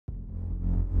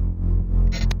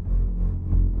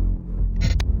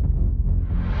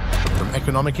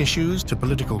economic issues to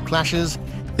political clashes,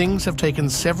 things have taken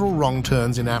several wrong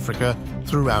turns in Africa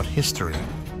throughout history.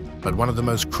 But one of the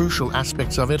most crucial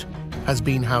aspects of it has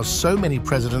been how so many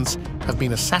presidents have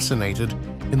been assassinated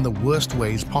in the worst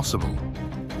ways possible.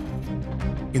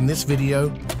 In this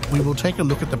video, we will take a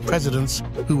look at the presidents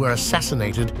who were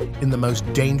assassinated in the most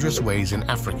dangerous ways in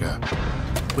Africa.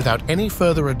 Without any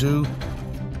further ado,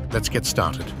 let's get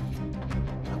started.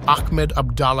 Ahmed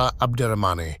Abdallah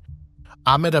Abderrahmane.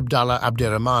 Ahmed Abdallah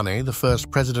Abderrahmane, the first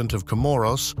president of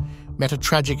Comoros, met a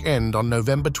tragic end on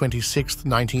November 26,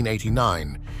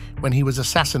 1989, when he was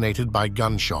assassinated by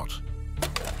gunshot.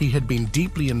 He had been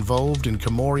deeply involved in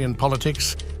Comorian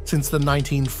politics since the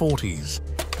 1940s,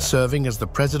 serving as the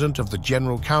president of the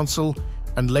General Council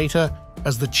and later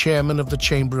as the chairman of the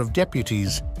Chamber of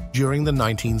Deputies during the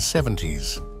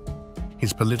 1970s.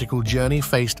 His political journey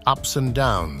faced ups and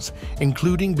downs,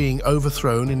 including being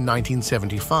overthrown in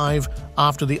 1975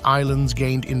 after the islands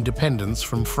gained independence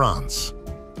from France.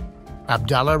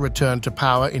 Abdallah returned to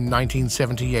power in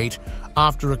 1978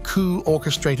 after a coup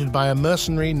orchestrated by a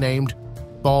mercenary named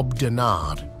Bob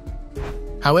Denard.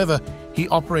 However, he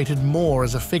operated more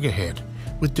as a figurehead,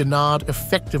 with Denard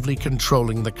effectively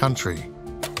controlling the country.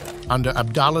 Under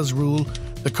Abdallah's rule,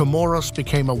 the Comoros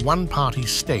became a one-party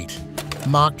state,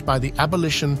 marked by the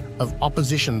abolition of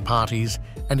opposition parties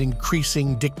and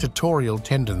increasing dictatorial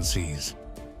tendencies.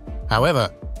 However,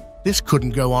 this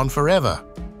couldn't go on forever.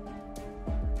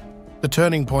 The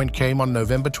turning point came on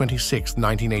November 26,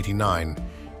 1989,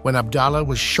 when Abdallah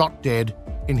was shot dead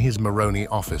in his Moroni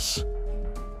office.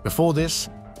 Before this,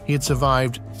 he had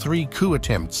survived 3 coup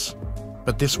attempts,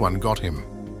 but this one got him.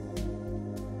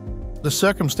 The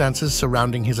circumstances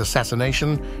surrounding his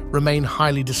assassination remain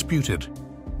highly disputed,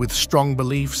 with strong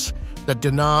beliefs that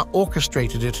Denard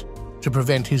orchestrated it to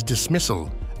prevent his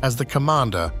dismissal as the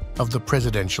commander of the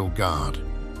Presidential Guard.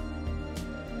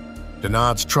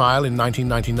 Denard's trial in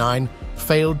 1999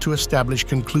 failed to establish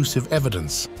conclusive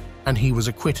evidence, and he was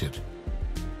acquitted.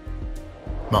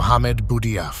 Mohamed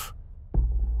Boudiaf.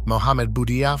 Mohamed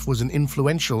Boudiaf was an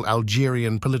influential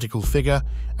Algerian political figure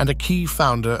and a key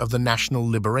founder of the National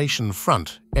Liberation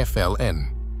Front,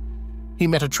 FLN. He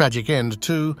met a tragic end,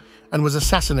 too, and was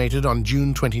assassinated on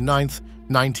June 29,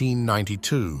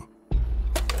 1992.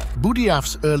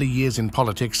 Boudiaf's early years in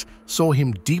politics saw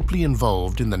him deeply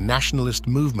involved in the nationalist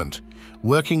movement,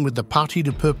 working with the Parti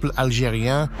du Peuple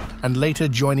Algérien and later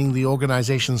joining the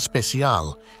Organisation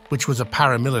Spéciale, which was a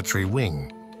paramilitary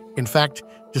wing. In fact,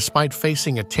 despite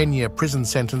facing a 10-year prison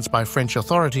sentence by French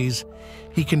authorities,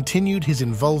 he continued his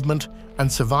involvement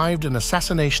and survived an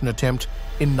assassination attempt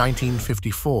in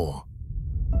 1954.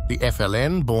 The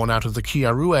FLN, born out of the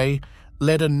Kiaroué,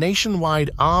 led a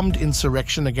nationwide armed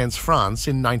insurrection against France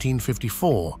in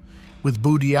 1954, with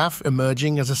Boudiaf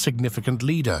emerging as a significant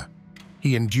leader.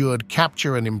 He endured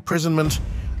capture and imprisonment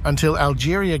until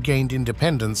Algeria gained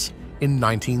independence in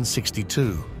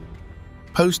 1962.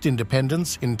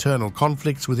 Post-independence, internal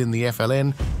conflicts within the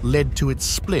FLN led to its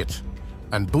split,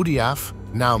 and Boudiaf,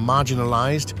 now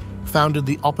marginalized, founded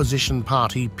the opposition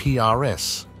party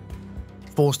PRS.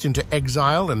 Forced into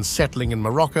exile and settling in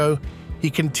Morocco, he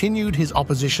continued his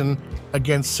opposition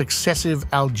against successive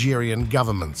Algerian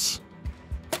governments.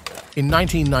 In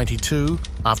 1992,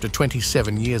 after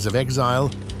 27 years of exile,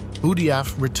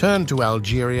 Boudiaf returned to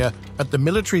Algeria at the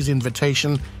military's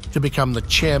invitation to become the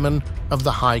chairman of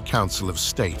the High Council of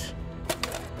State.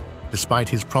 Despite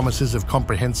his promises of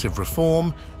comprehensive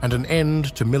reform and an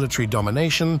end to military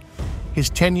domination, his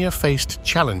tenure faced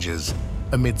challenges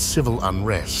amid civil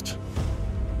unrest.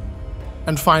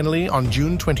 And finally, on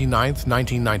June 29,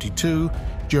 1992,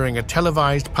 during a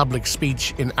televised public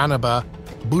speech in Annaba,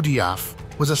 Boudiaf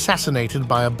was assassinated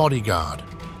by a bodyguard,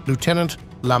 Lieutenant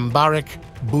Lambarek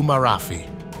Boumarafi.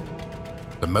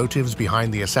 The motives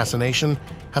behind the assassination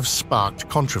have sparked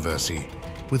controversy,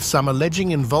 with some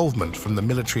alleging involvement from the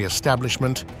military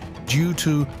establishment due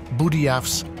to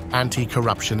Boudiaf's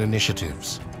anti-corruption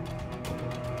initiatives.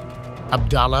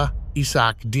 Abdallah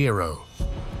Isaac Diro.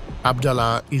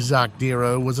 Abdallah Isaac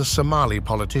Diro was a Somali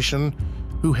politician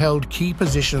who held key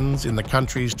positions in the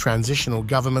country's transitional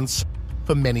governments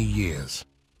for many years.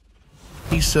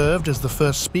 He served as the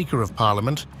first Speaker of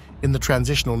Parliament in the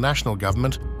Transitional National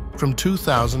Government from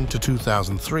 2000 to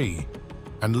 2003,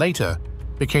 and later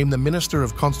became the Minister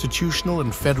of Constitutional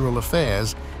and Federal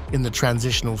Affairs in the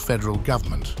Transitional Federal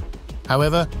Government.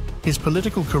 However, his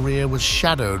political career was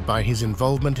shadowed by his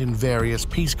involvement in various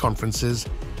peace conferences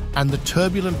and the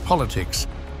turbulent politics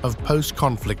of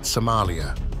post-conflict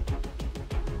Somalia.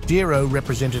 Diro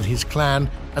represented his clan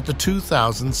at the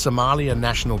 2000 Somalia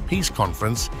National Peace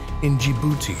Conference in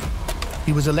Djibouti,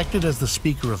 He was elected as the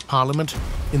Speaker of Parliament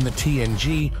in the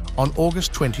TNG on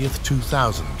August 20th,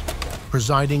 2000,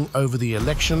 presiding over the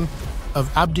election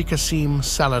of Abdikasim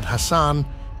Salad Hassan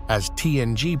as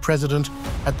TNG President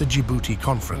at the Djibouti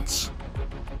Conference.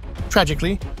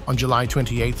 Tragically, on July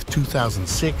 28,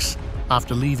 2006,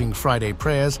 after leaving Friday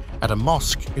prayers at a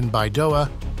mosque in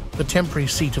Baidoa, the temporary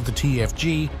seat of the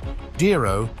TFG,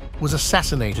 Dero was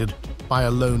assassinated by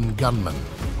a lone gunman.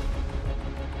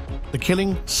 The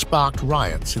killing sparked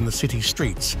riots in the city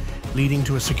streets, leading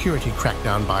to a security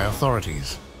crackdown by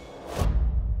authorities.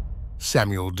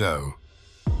 Samuel Doe.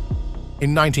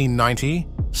 In 1990,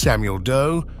 Samuel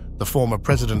Doe, the former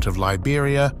president of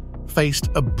Liberia, faced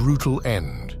a brutal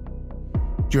end.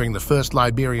 During the First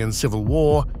Liberian Civil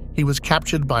War, he was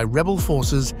captured by rebel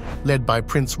forces led by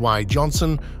Prince Y.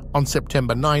 Johnson on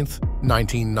September 9,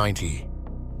 1990.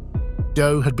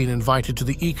 Doe had been invited to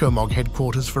the ECOMOG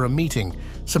headquarters for a meeting,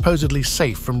 supposedly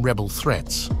safe from rebel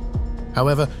threats.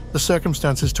 However, the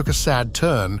circumstances took a sad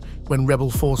turn when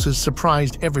rebel forces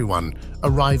surprised everyone,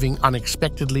 arriving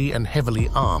unexpectedly and heavily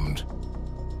armed.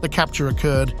 The capture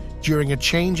occurred during a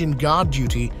change in guard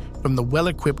duty from the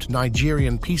well-equipped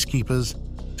Nigerian peacekeepers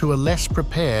to a less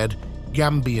prepared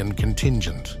Gambian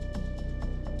contingent.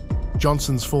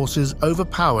 Johnson's forces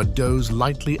overpowered Doe's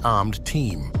lightly armed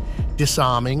team,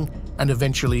 disarming and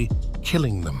eventually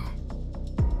killing them.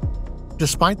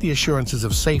 Despite the assurances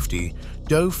of safety,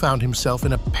 Doe found himself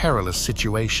in a perilous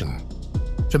situation.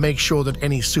 To make sure that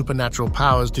any supernatural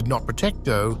powers did not protect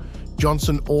Doe,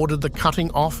 Johnson ordered the cutting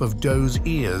off of Doe's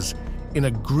ears in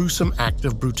a gruesome act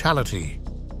of brutality.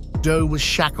 Doe was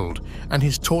shackled, and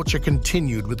his torture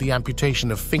continued with the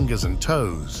amputation of fingers and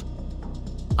toes.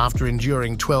 After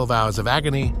enduring 12 hours of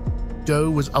agony,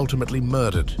 Doe was ultimately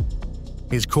murdered.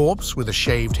 His corpse, with a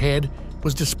shaved head,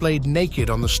 was displayed naked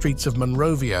on the streets of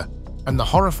Monrovia, and the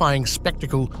horrifying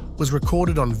spectacle was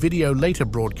recorded on video later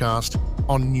broadcast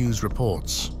on news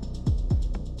reports.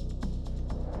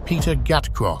 Peter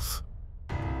Gatkuoth.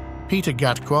 Peter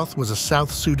Gatkuoth was a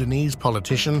South Sudanese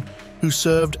politician who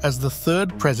served as the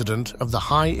third president of the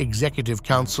High Executive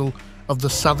Council of the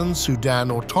Southern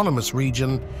Sudan Autonomous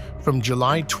Region from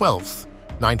July 12,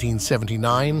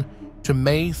 1979 to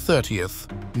May 30,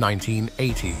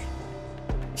 1980.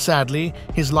 Sadly,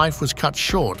 his life was cut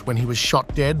short when he was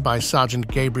shot dead by Sergeant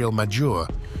Gabriel Majur,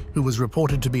 who was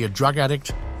reported to be a drug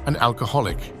addict and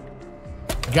alcoholic.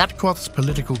 Gatkuoth's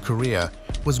political career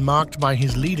was marked by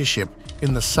his leadership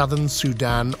in the Southern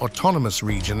Sudan Autonomous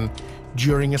Region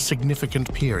during a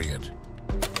significant period.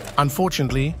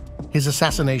 Unfortunately, his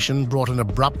assassination brought an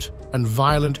abrupt and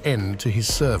violent end to his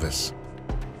service.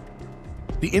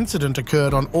 The incident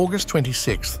occurred on August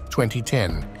 26,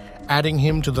 2010, adding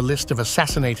him to the list of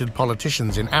assassinated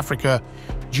politicians in Africa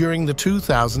during the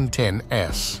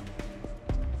 2010s.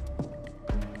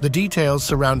 The details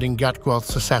surrounding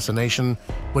Gatkuoth's assassination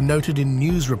were noted in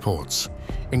news reports,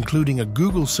 including a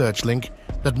Google search link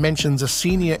that mentions a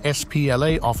senior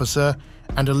SPLA officer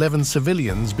and 11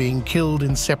 civilians being killed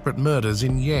in separate murders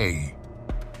in Yei.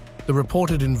 The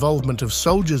reported involvement of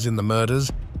soldiers in the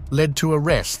murders led to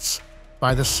arrests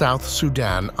by the South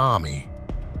Sudan Army.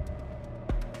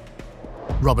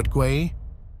 Robert Guei.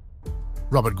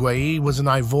 Robert Guei was an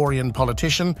Ivorian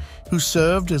politician who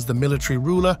served as the military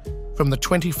ruler from the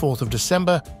 24th of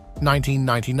December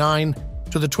 1999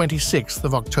 to the 26th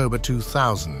of October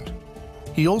 2000.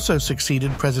 He also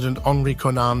succeeded President Henri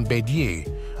Konan Bédié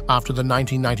after the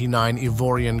 1999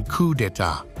 Ivorian coup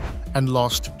d'etat and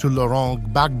lost to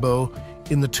Laurent Gbagbo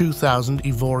in the 2000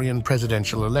 Ivorian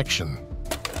presidential election.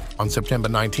 On September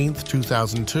 19,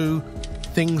 2002,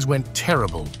 things went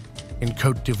terrible in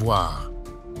Côte d'Ivoire.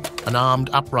 An armed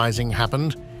uprising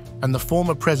happened, and the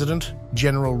former president,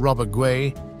 General Robert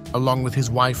Guei, along with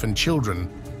his wife and children,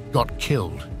 got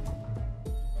killed.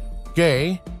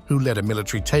 Guei, who led a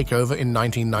military takeover in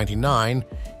 1999,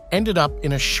 ended up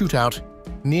in a shootout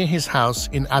near his house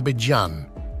in Abidjan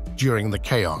during the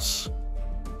chaos.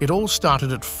 It all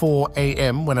started at 4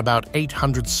 a.m. when about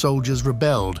 800 soldiers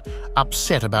rebelled,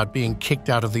 upset about being kicked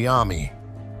out of the army.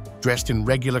 Dressed in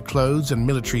regular clothes and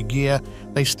military gear,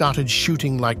 they started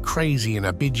shooting like crazy in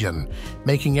Abidjan,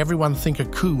 making everyone think a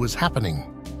coup was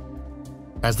happening.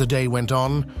 As the day went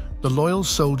on, the loyal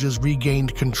soldiers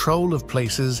regained control of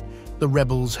places the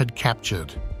rebels had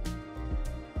captured.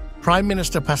 Prime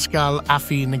Minister Pascal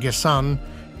Affi N'Guessan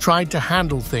tried to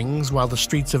handle things while the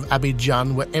streets of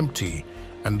Abidjan were empty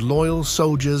and loyal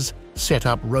soldiers set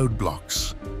up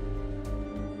roadblocks.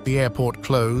 The airport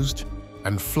closed,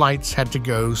 and flights had to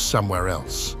go somewhere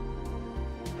else.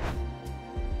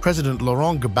 President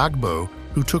Laurent Gbagbo,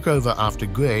 who took over after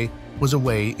Guei, was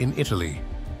away in Italy.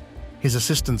 His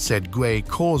assistant said Gué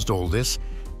caused all this,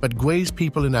 but Gué's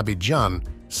people in Abidjan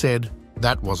said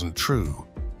that wasn't true.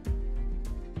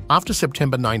 After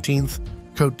September 19th,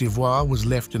 Côte d'Ivoire was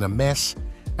left in a mess,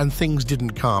 and things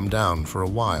didn't calm down for a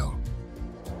while.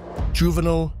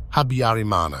 Juvenal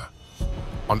Habyarimana.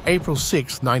 On April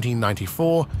 6,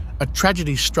 1994, a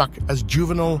tragedy struck as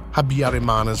Juvenal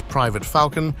Habyarimana's private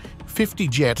Falcon 50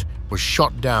 jet was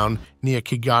shot down near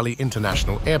Kigali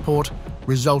International Airport,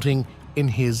 resulting in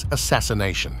his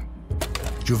assassination.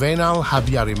 Juvenal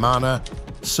Habyarimana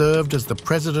served as the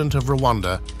president of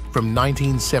Rwanda from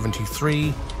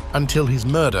 1973 until his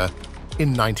murder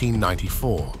in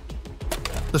 1994.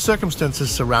 The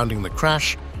circumstances surrounding the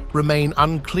crash remain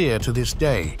unclear to this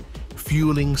day,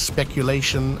 fueling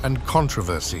speculation and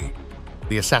controversy.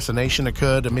 The assassination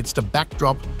occurred amidst a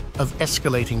backdrop of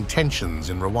escalating tensions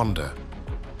in Rwanda.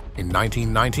 In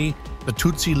 1990, the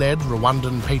Tutsi-led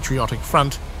Rwandan Patriotic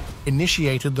Front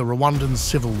initiated the Rwandan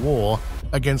civil war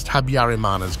against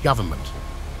Habyarimana's government.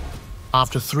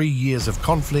 After 3 years of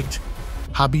conflict,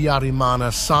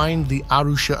 Habyarimana signed the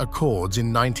Arusha Accords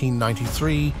in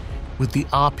 1993 with the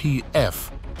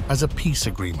RPF as a peace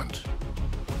agreement.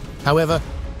 However,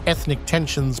 ethnic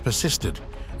tensions persisted,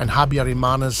 and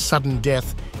Habyarimana's sudden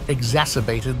death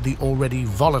exacerbated the already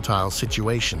volatile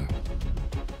situation.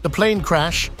 The plane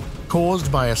crash,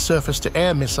 caused by a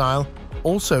surface-to-air missile,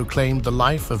 also claimed the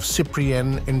life of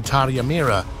Cyprien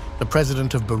Ntaryamira, the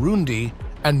president of Burundi,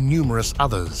 and numerous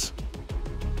others.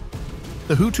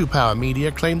 The Hutu power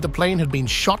media claimed the plane had been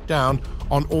shot down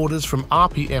on orders from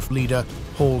RPF leader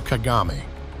Paul Kagame.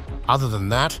 Other than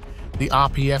that, the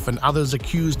RPF and others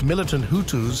accused militant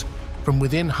Hutus from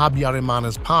within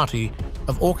Habyarimana's party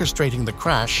of orchestrating the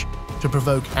crash to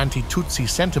provoke anti-Tutsi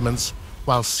sentiments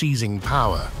while seizing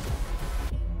power.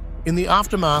 In the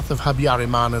aftermath of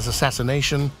Habyarimana's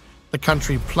assassination, the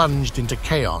country plunged into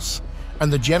chaos,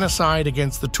 and the genocide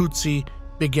against the Tutsi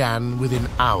began within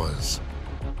hours.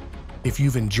 If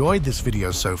you've enjoyed this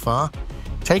video so far,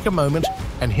 take a moment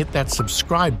and hit that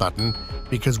subscribe button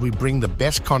because we bring the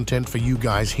best content for you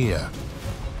guys here.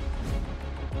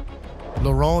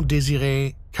 Laurent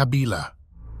Désiré Kabila.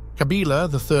 Kabila,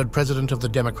 the third president of the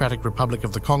Democratic Republic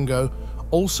of the Congo,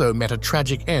 also met a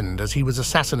tragic end as he was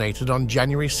assassinated on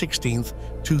January 16,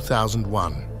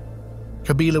 2001.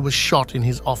 Kabila was shot in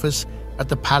his office at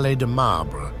the Palais de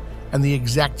Marbre, and the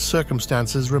exact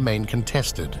circumstances remain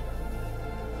contested.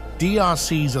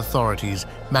 DRC's authorities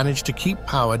managed to keep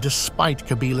power despite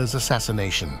Kabila's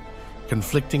assassination.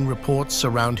 Conflicting reports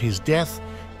surround his death,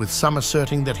 with some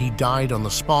asserting that he died on the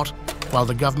spot, while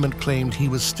the government claimed he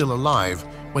was still alive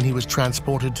when he was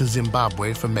transported to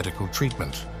Zimbabwe for medical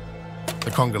treatment.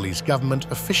 The Congolese government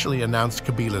officially announced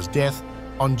Kabila's death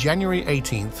on January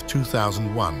 18,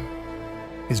 2001.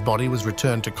 His body was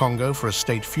returned to Congo for a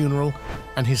state funeral,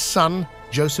 and his son,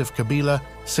 Joseph Kabila,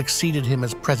 succeeded him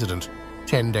as president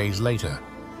 10 days later.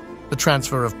 The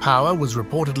transfer of power was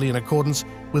reportedly in accordance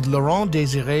with Laurent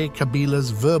Désiré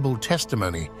Kabila's verbal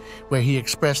testimony, where he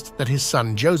expressed that his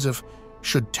son Joseph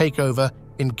should take over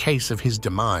in case of his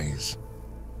demise.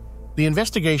 The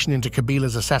investigation into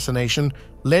Kabila's assassination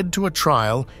led to a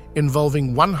trial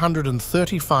involving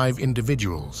 135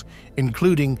 individuals,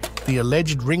 including the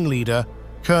alleged ringleader,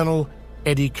 Colonel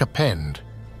Edi Kapend,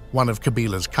 one of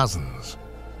Kabila's cousins.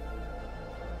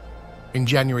 In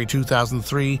January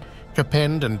 2003,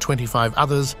 Kapend and 25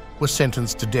 others were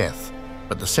sentenced to death,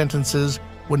 but the sentences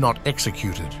were not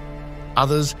executed.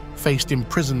 Others faced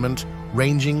imprisonment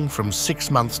ranging from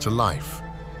 6 months to life.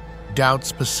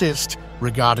 Doubts persist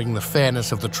regarding the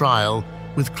fairness of the trial,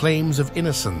 with claims of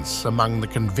innocence among the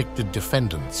convicted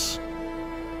defendants.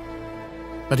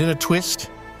 But in a twist,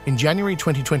 in January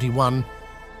 2021,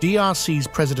 DRC's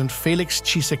President Félix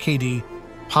Tshisekedi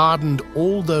pardoned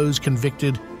all those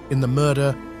convicted in the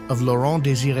murder of Laurent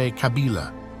Désiré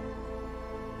Kabila.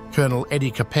 Colonel Edi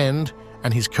Kapend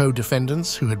and his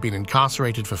co-defendants, who had been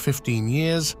incarcerated for 15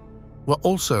 years, were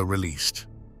also released.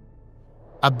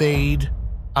 Abeid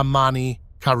Amani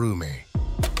Karume.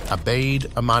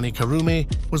 Abeid Amani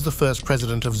Karume was the first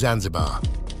president of Zanzibar.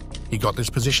 He got this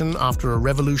position after a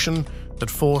revolution that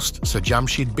forced Sir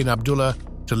Jamshid bin Abdullah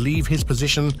to leave his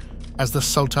position as the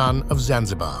Sultan of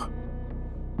Zanzibar.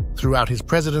 Throughout his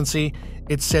presidency,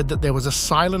 it's said that there was a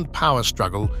silent power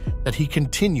struggle that he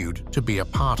continued to be a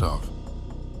part of.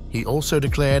 He also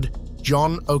declared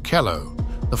John Okello,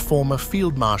 the former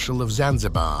Field Marshal of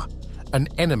Zanzibar, an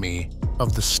enemy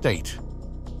of the state.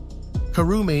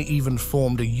 Karume even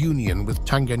formed a union with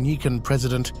Tanganyikan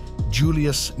President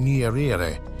Julius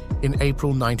Nyerere in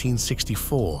April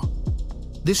 1964.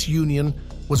 This union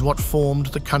was what formed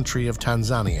the country of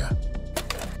Tanzania.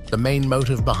 The main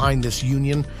motive behind this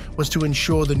union was to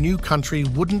ensure the new country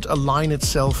wouldn't align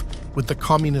itself with the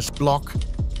communist bloc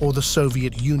or the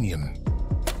Soviet Union,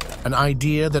 an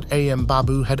idea that A.M.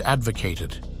 Babu had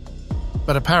advocated.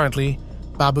 But apparently,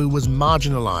 Babu was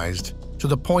marginalized to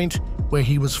the point where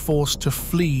he was forced to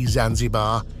flee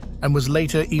Zanzibar and was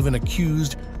later even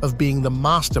accused of being the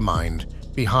mastermind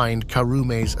behind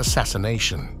Karume's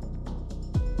assassination.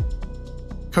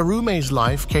 Karume's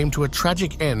life came to a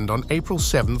tragic end on April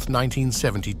 7,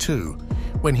 1972,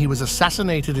 when he was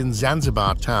assassinated in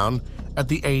Zanzibar town at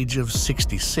the age of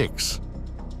 66.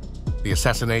 The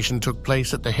assassination took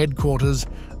place at the headquarters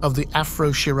of the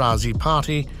Afro-Shirazi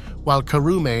Party while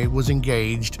Karume was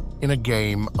engaged in a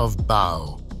game of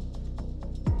bao.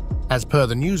 As per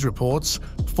the news reports,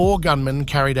 4 gunmen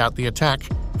carried out the attack,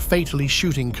 fatally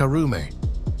shooting Karume.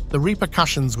 The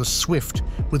repercussions were swift,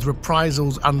 with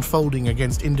reprisals unfolding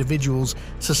against individuals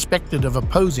suspected of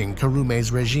opposing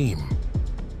Karume's regime.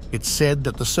 It's said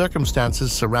that the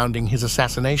circumstances surrounding his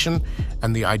assassination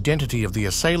and the identity of the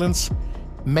assailants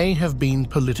may have been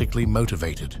politically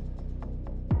motivated.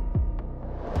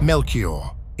 Melchior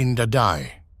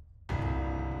Ndadaye.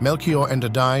 Melchior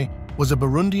Ndadaye was a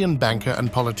Burundian banker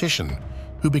and politician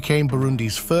who became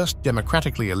Burundi's first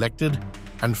democratically elected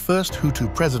and first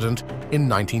Hutu president in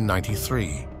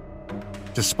 1993.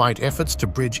 Despite efforts to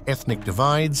bridge ethnic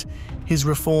divides, his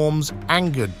reforms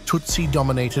angered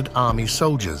Tutsi-dominated army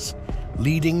soldiers,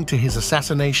 leading to his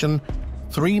assassination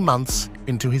 3 months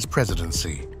into his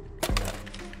presidency.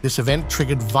 This event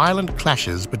triggered violent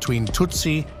clashes between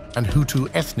Tutsi and Hutu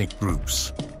ethnic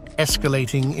groups,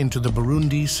 escalating into the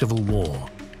Burundi Civil War.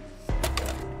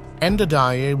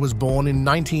 Ndadaye was born in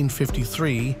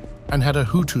 1953 and had a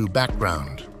Hutu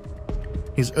background.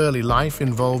 His early life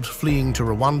involved fleeing to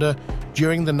Rwanda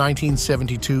during the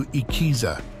 1972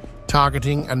 Ikiza,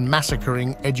 targeting and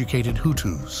massacring educated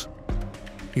Hutus.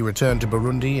 He returned to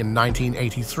Burundi in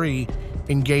 1983,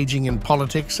 engaging in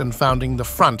politics and founding the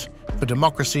Front for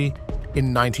Democracy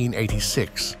in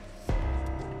 1986.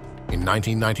 In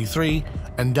 1993,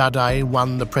 Ndadaye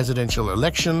won the presidential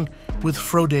election with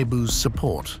Frodebu's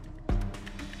support.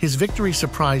 His victory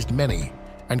surprised many,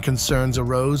 and concerns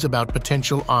arose about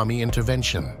potential army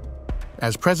intervention.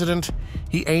 As president,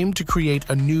 he aimed to create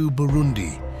a new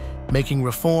Burundi, making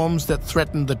reforms that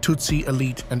threatened the Tutsi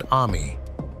elite and army.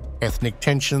 Ethnic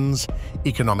tensions,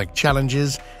 economic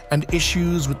challenges, and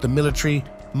issues with the military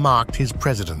marked his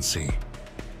presidency.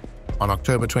 On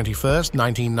October 21,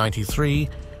 1993,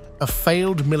 a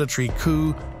failed military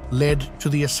coup led to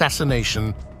the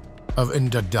assassination of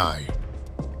Ndadaye.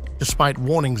 Despite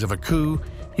warnings of a coup,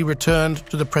 he returned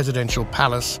to the presidential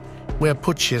palace, where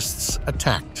putschists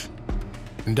attacked.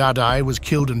 Ndadaye was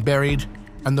killed and buried,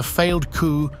 and the failed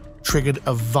coup triggered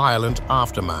a violent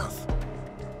aftermath.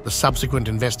 The subsequent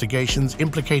investigations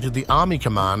implicated the army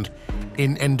command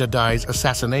in Ndadaye's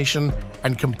assassination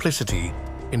and complicity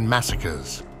in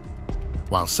massacres.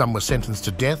 While some were sentenced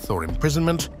to death or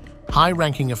imprisonment,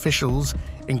 high-ranking officials,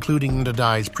 including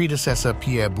Ndadaye's predecessor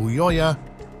Pierre Buyoya,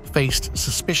 faced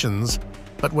suspicions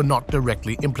but were not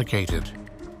directly implicated.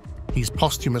 He's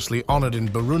posthumously honored in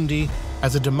Burundi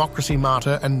as a democracy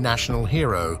martyr and national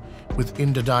hero, with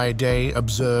Ndadaye Day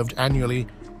observed annually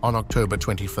on October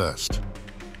 21st.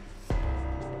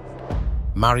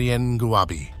 Marien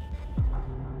Ngouabi.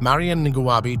 Marien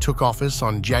Ngouabi took office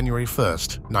on January 1,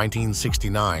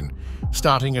 1969,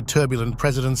 starting a turbulent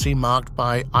presidency marked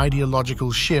by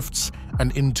ideological shifts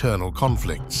and internal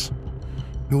conflicts.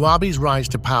 Ngouabi's rise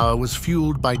to power was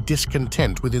fueled by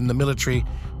discontent within the military,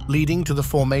 leading to the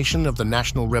formation of the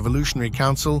National Revolutionary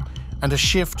Council and a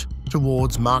shift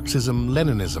towards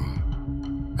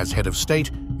Marxism-Leninism. As head of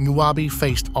state, Ngouabi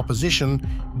faced opposition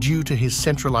due to his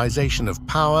centralization of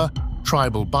power,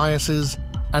 tribal biases,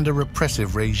 and a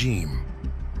repressive regime.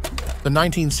 The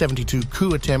 1972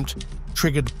 coup attempt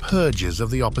triggered purges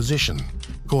of the opposition,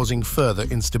 causing further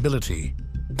instability.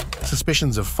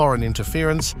 Suspicions of foreign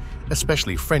interference,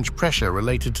 especially French pressure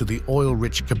related to the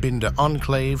oil-rich Cabinda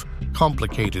enclave,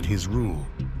 complicated his rule.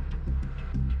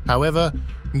 However,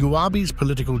 Ngouabi's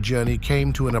political journey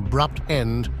came to an abrupt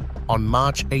end on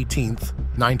March 18,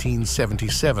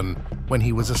 1977, when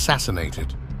he was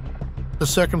assassinated. The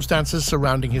circumstances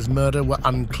surrounding his murder were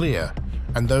unclear,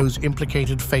 and those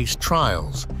implicated faced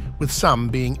trials, with some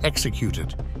being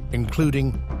executed,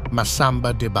 including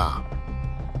Massamba Deba.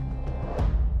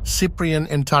 Cyprien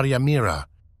Ntaryamira.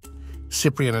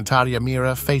 Cyprien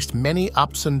Ntaryamira faced many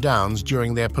ups and downs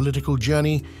during their political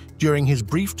journey during his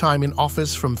brief time in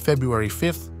office from February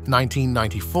 5,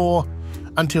 1994,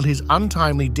 until his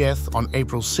untimely death on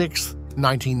April 6,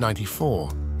 1994.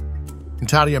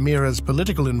 Ntaryamira's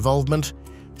political involvement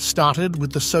started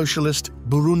with the socialist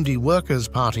Burundi Workers'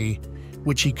 Party,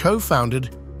 which he co-founded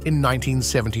in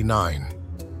 1979.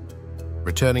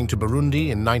 Returning to Burundi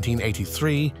in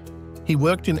 1983, he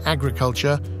worked in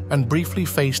agriculture and briefly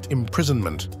faced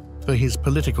imprisonment for his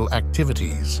political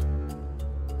activities.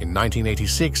 In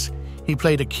 1986, he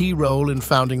played a key role in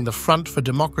founding the Front for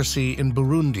Democracy in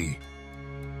Burundi.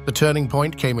 The turning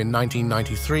point came in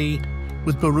 1993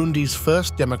 with Burundi's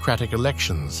first democratic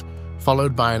elections,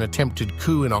 followed by an attempted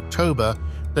coup in October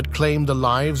that claimed the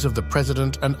lives of the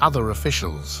president and other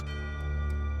officials.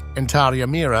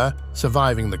 Ntaryamira,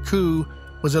 surviving the coup,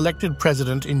 was elected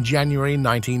president in January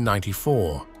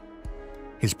 1994.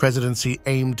 His presidency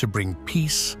aimed to bring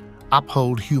peace,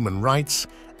 uphold human rights,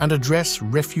 and address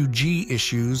refugee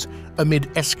issues amid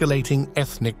escalating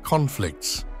ethnic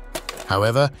conflicts.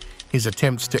 However, his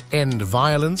attempts to end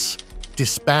violence,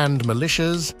 disband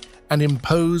militias, and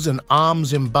impose an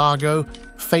arms embargo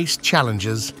faced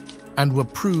challenges and were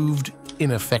proved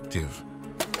ineffective.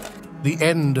 The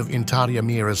end of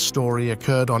Ntaryamira's story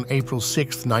occurred on April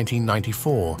 6,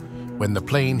 1994, when the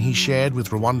plane he shared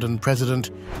with Rwandan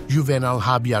President Juvenal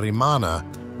Habyarimana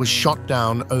was shot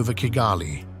down over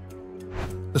Kigali.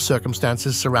 The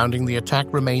circumstances surrounding the attack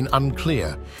remain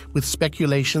unclear, with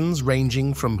speculations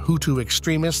ranging from Hutu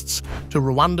extremists to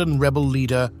Rwandan rebel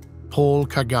leader Paul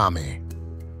Kagame.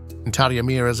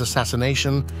 Ntaryamira's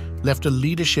assassination left a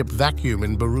leadership vacuum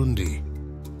in Burundi.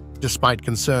 Despite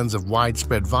concerns of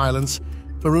widespread violence,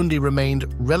 Burundi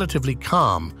remained relatively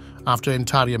calm after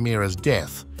Ntaryamira's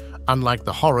death, unlike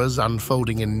the horrors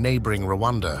unfolding in neighboring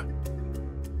Rwanda.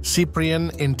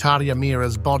 Cyprien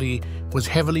Ntaryamira's body was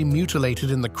heavily mutilated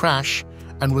in the crash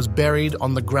and was buried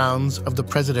on the grounds of the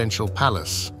presidential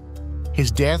palace.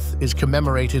 His death is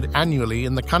commemorated annually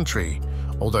in the country,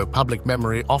 although public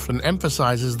memory often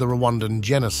emphasizes the Rwandan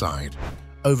genocide,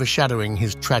 overshadowing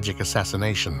his tragic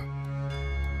assassination.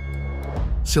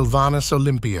 Sylvanus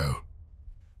Olympio.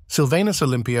 Sylvanus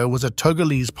Olympio was a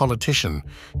Togolese politician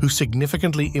who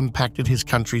significantly impacted his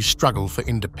country's struggle for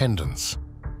independence.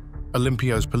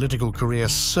 Olympio's political career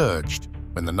surged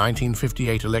when the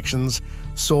 1958 elections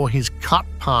saw his cut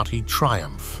party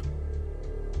triumph.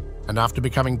 And after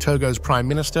becoming Togo's prime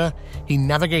minister, he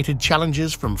navigated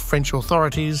challenges from French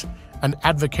authorities and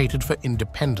advocated for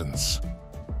independence.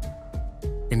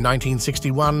 In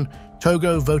 1961,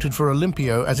 Togo voted for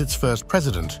Olympio as its first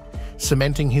president,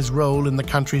 cementing his role in the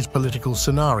country's political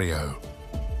scenario.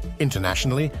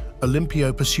 Internationally,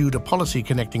 Olympio pursued a policy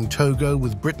connecting Togo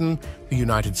with Britain, the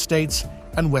United States,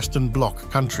 and Western Bloc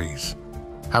countries.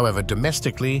 However,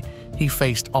 domestically, he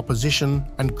faced opposition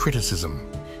and criticism.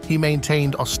 He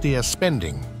maintained austere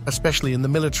spending, especially in the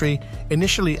military,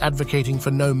 initially advocating for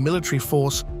no military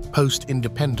force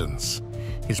post-independence.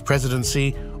 His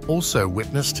presidency also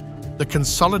witnessed the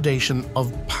consolidation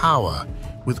of power,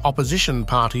 with opposition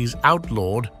parties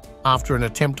outlawed after an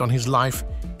attempt on his life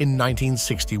in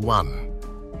 1961.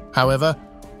 However,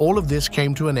 all of this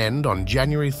came to an end on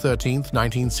January 13,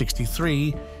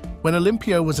 1963, when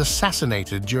Olympio was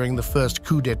assassinated during the first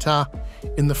coup d'etat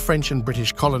in the French and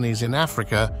British colonies in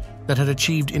Africa that had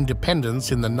achieved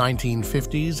independence in the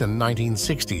 1950s and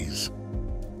 1960s.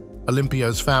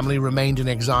 Olympio's family remained in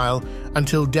exile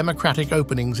until democratic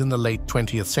openings in the late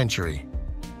 20th century.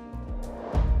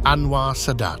 Anwar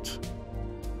Sadat.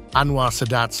 Anwar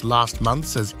Sadat's last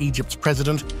months as Egypt's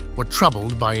president were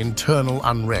troubled by internal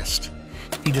unrest.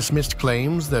 He dismissed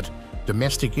claims that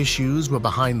domestic issues were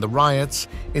behind the riots,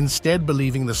 instead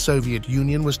believing the Soviet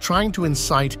Union was trying to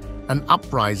incite an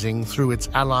uprising through its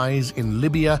allies in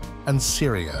Libya and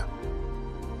Syria.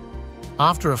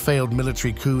 After a failed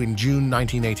military coup in June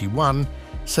 1981,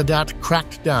 Sadat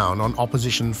cracked down on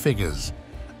opposition figures.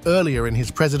 Earlier in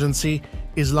his presidency,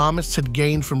 Islamists had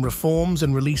gained from reforms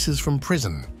and releases from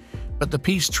prison, but the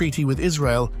peace treaty with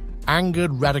Israel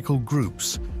angered radical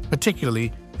groups,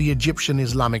 particularly the Egyptian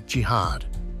Islamic Jihad.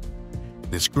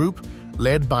 This group,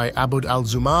 led by Aboud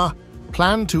al-Zumar,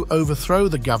 planned to overthrow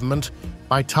the government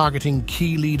by targeting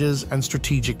key leaders and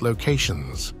strategic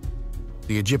locations.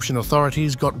 The Egyptian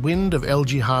authorities got wind of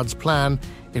el-Jihad's plan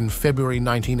in February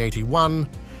 1981,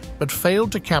 but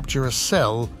failed to capture a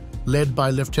cell led by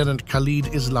Lieutenant Khalid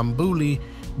Islambouli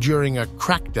during a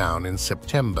crackdown in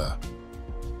September.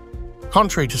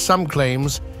 Contrary to some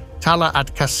claims, Talha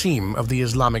at-Qasim of the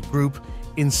Islamic group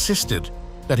insisted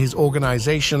that his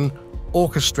organization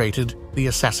orchestrated the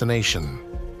assassination.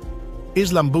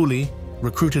 Islambouli,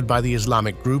 recruited by the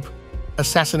Islamic group,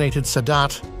 assassinated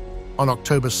Sadat on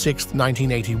October 6,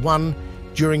 1981,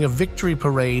 during a victory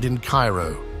parade in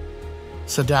Cairo.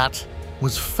 Sadat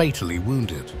was fatally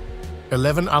wounded.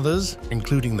 11 others,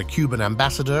 including the Cuban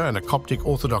ambassador and a Coptic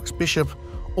Orthodox bishop,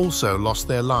 also lost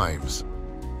their lives.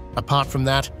 Apart from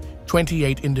that,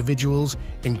 28 individuals,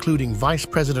 including Vice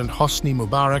President Hosni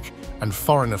Mubarak and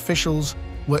foreign officials,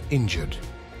 were injured.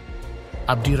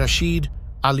 Abdirashid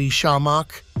Ali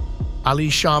Sharmak. Ali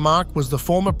Sharmak was the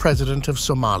former president of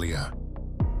Somalia.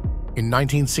 In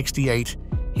 1968,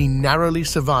 he narrowly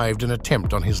survived an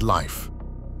attempt on his life.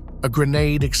 A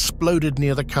grenade exploded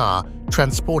near the car,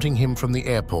 transporting him from the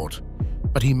airport,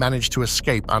 but he managed to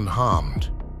escape unharmed.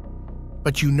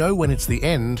 But you know when it's the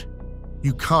end,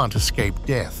 you can't escape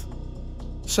death.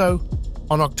 So,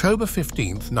 on October 15,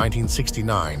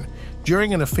 1969,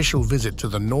 during an official visit to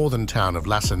the northern town of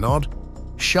Assassinated,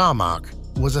 Sharmak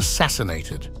was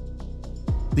assassinated.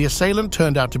 The assailant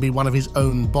turned out to be one of his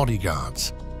own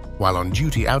bodyguards. While on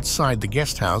duty outside the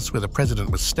guest house where the president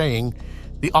was staying,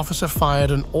 the officer fired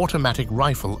an automatic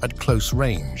rifle at close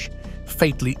range,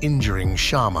 fatally injuring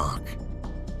Sharmak.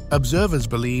 Observers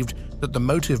believed that the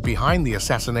motive behind the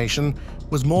assassination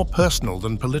was more personal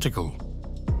than political.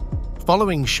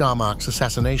 Following Sharmak's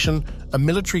assassination, a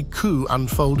military coup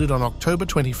unfolded on October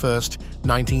 21,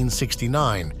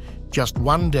 1969, just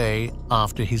one day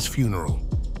after his funeral.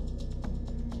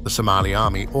 The Somali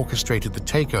army orchestrated the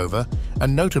takeover,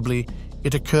 and notably,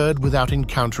 it occurred without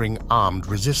encountering armed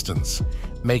resistance,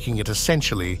 making it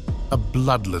essentially a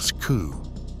bloodless coup.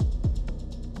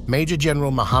 Major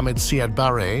General Mohammed Siad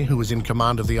Barre, who was in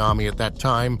command of the army at that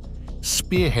time,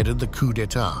 spearheaded the coup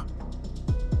d'etat.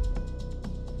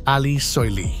 Ali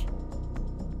Soili.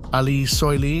 Ali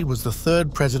Soili was the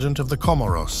third president of the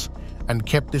Comoros and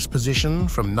kept this position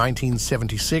from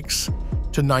 1976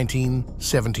 to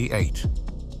 1978.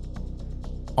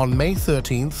 On May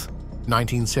 13,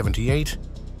 1978,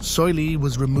 Soili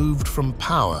was removed from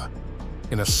power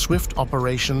in a swift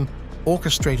operation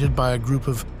orchestrated by a group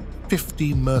of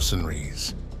 50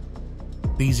 mercenaries.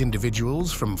 These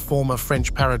individuals, from former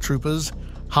French paratroopers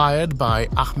hired by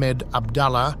Ahmed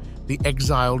Abdallah, the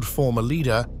exiled former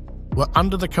leader, were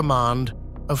under the command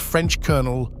of French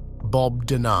Colonel Bob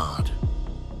Denard.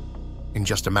 In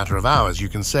just a matter of hours, you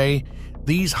can say,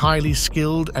 these highly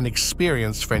skilled and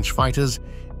experienced French fighters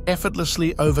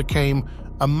effortlessly overcame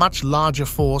a much larger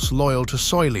force loyal to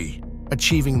Soili,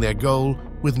 achieving their goal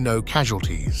with no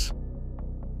casualties.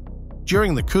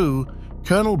 During the coup,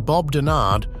 Colonel Bob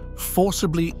Denard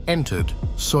forcibly entered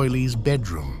Soili's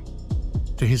bedroom.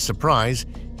 To his surprise,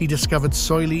 he discovered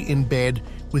Soili in bed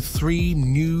with 3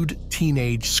 nude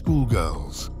teenage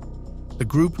schoolgirls. The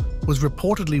group was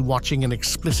reportedly watching an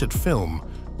explicit film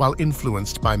while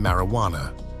influenced by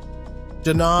marijuana.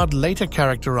 Denard later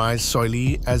characterized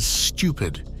Soili as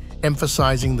stupid,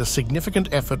 emphasizing the significant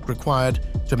effort required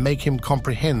to make him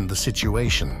comprehend the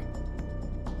situation.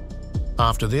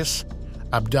 After this,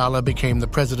 Abdallah became the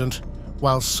president,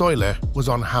 while Soili was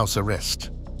on house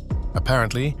arrest.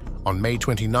 Apparently, on May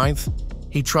 29th,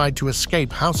 he tried to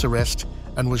escape house arrest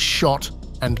and was shot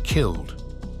and killed.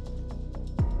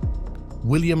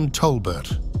 William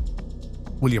Tolbert.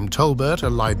 William Tolbert, a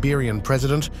Liberian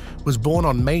president, was born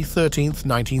on May 13,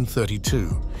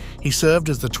 1932. He served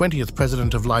as the 20th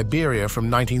president of Liberia from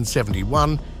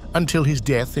 1971 until his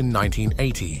death in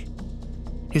 1980.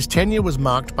 His tenure was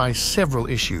marked by several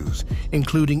issues,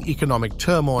 including economic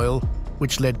turmoil,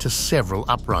 which led to several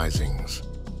uprisings.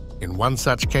 In one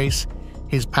such case,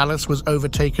 his palace was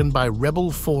overtaken by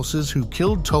rebel forces who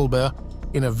killed Tolbert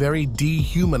in a very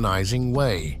dehumanizing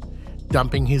way,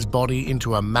 dumping his body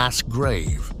into a mass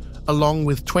grave, along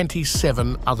with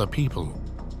 27 other people.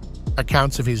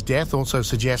 Accounts of his death also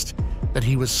suggest that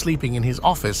he was sleeping in his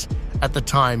office at the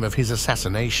time of his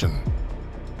assassination.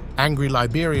 Angry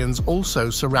Liberians also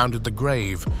surrounded the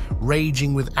grave,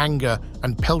 raging with anger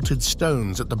and pelted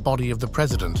stones at the body of the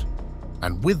president.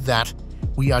 And with that,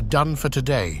 we are done for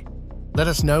today. Let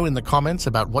us know in the comments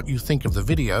about what you think of the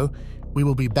video. We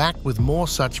will be back with more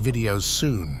such videos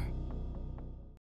soon.